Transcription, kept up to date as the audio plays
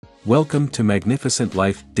Welcome to Magnificent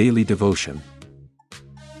Life Daily Devotion.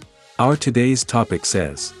 Our today's topic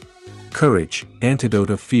says, Courage,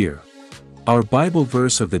 Antidote of Fear. Our Bible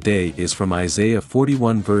verse of the day is from Isaiah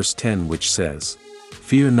 41 verse 10, which says,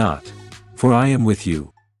 Fear not, for I am with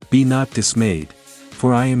you. Be not dismayed,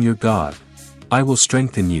 for I am your God. I will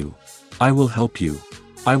strengthen you. I will help you.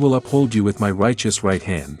 I will uphold you with my righteous right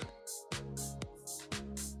hand.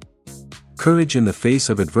 Courage in the face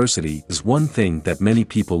of adversity is one thing that many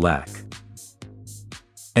people lack.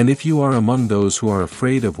 And if you are among those who are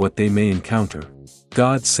afraid of what they may encounter,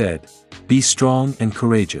 God said, Be strong and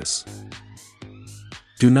courageous.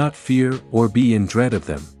 Do not fear or be in dread of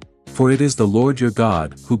them, for it is the Lord your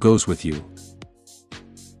God who goes with you.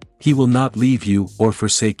 He will not leave you or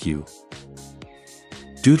forsake you.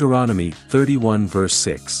 Deuteronomy 31 verse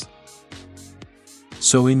 6.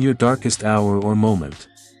 So in your darkest hour or moment,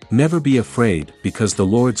 never be afraid, because the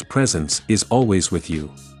Lord's presence is always with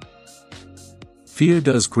you. Fear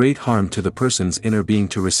does great harm to the person's inner being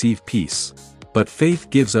to receive peace, but faith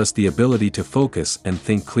gives us the ability to focus and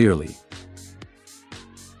think clearly.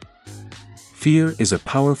 Fear is a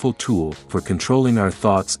powerful tool for controlling our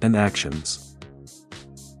thoughts and actions.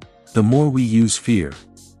 The more we use fear,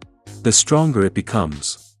 the stronger it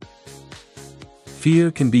becomes.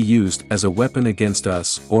 Fear can be used as a weapon against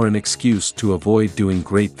us or an excuse to avoid doing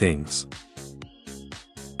great things.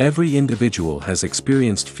 Every individual has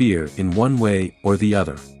experienced fear in one way or the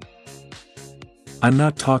other. I'm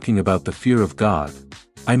not talking about the fear of God,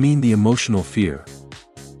 I mean the emotional fear.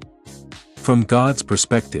 From God's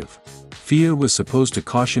perspective, fear was supposed to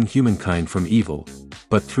caution humankind from evil,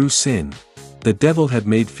 but through sin, the devil had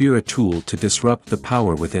made fear a tool to disrupt the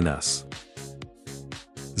power within us.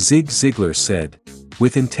 Zig Ziglar said,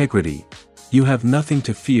 With integrity, you have nothing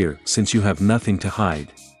to fear since you have nothing to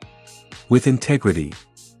hide. With integrity,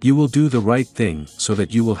 you will do the right thing so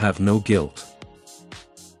that you will have no guilt.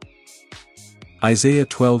 Isaiah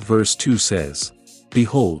 12 verse 2 says,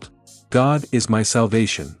 Behold, God is my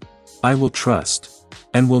salvation. I will trust,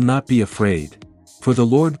 and will not be afraid, for the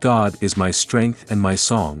Lord God is my strength and my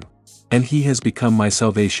song, and he has become my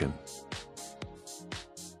salvation.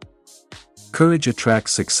 Courage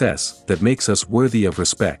attracts success that makes us worthy of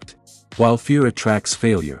respect, while fear attracts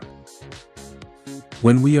failure.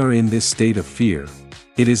 When we are in this state of fear,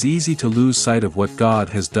 it is easy to lose sight of what God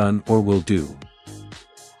has done or will do.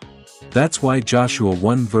 That's why Joshua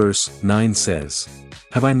 1 verse 9 says,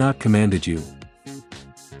 Have I not commanded you?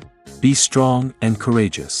 Be strong and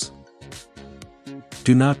courageous.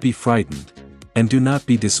 Do not be frightened, and do not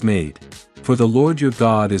be dismayed, for the Lord your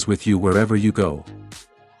God is with you wherever you go.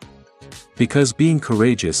 Because being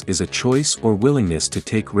courageous is a choice or willingness to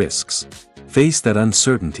take risks, face that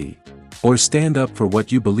uncertainty, or stand up for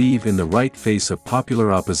what you believe in the right face of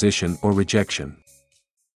popular opposition or rejection.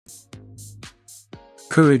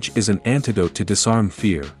 Courage is an antidote to disarm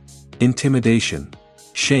fear, intimidation,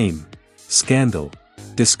 shame, scandal,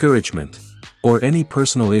 discouragement, or any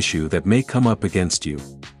personal issue that may come up against you.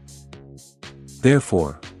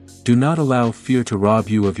 Therefore, do not allow fear to rob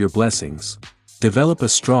you of your blessings. Develop a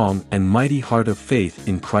strong and mighty heart of faith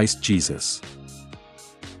in Christ Jesus.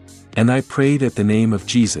 And I pray that the name of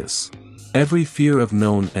Jesus, every fear of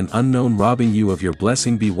known and unknown robbing you of your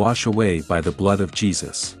blessing be washed away by the blood of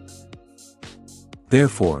Jesus.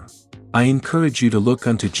 Therefore, I encourage you to look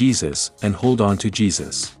unto Jesus and hold on to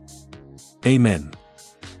Jesus. Amen.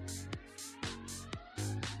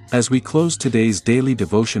 As we close today's daily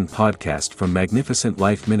devotion podcast from Magnificent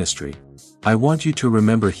Life Ministry, I want you to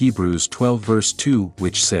remember Hebrews 12 verse 2,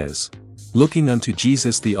 which says, Looking unto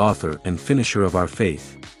Jesus the author and finisher of our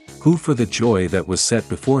faith, who for the joy that was set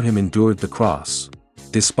before him endured the cross,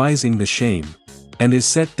 despising the shame, and is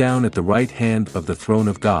set down at the right hand of the throne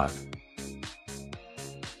of God.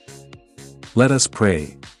 Let us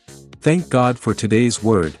pray. Thank God for today's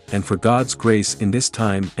word and for God's grace in this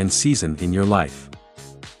time and season in your life.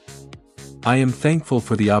 I am thankful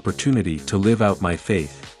for the opportunity to live out my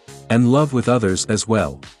faith and love with others as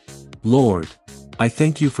well. Lord, I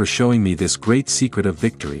thank you for showing me this great secret of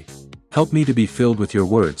victory. Help me to be filled with your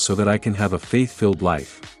word so that I can have a faith-filled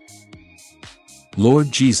life. Lord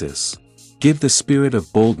Jesus, give the spirit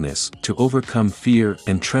of boldness to overcome fear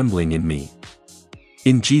and trembling in me.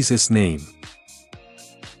 In Jesus' name.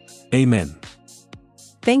 Amen.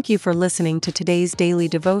 Thank you for listening to today's daily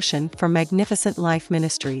devotion from Magnificent Life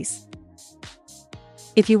Ministries.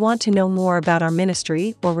 If you want to know more about our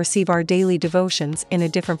ministry or receive our daily devotions in a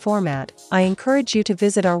different format, I encourage you to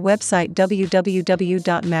visit our website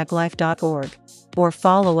www.maglife.org, or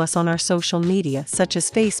follow us on our social media such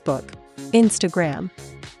as Facebook, Instagram,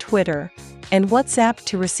 Twitter, and WhatsApp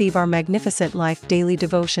to receive our Magnificent Life daily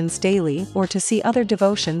devotions daily or to see other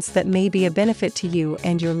devotions that may be a benefit to you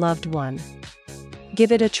and your loved one.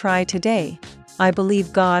 Give it a try today. I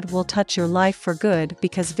believe God will touch your life for good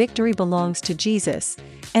because victory belongs to Jesus,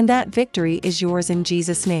 and that victory is yours in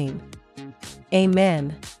Jesus' name.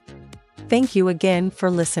 Amen. Thank you again for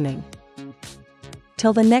listening.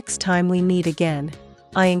 Till the next time we meet again,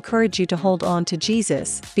 I encourage you to hold on to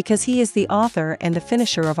Jesus because He is the author and the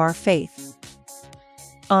finisher of our faith.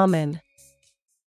 Amen.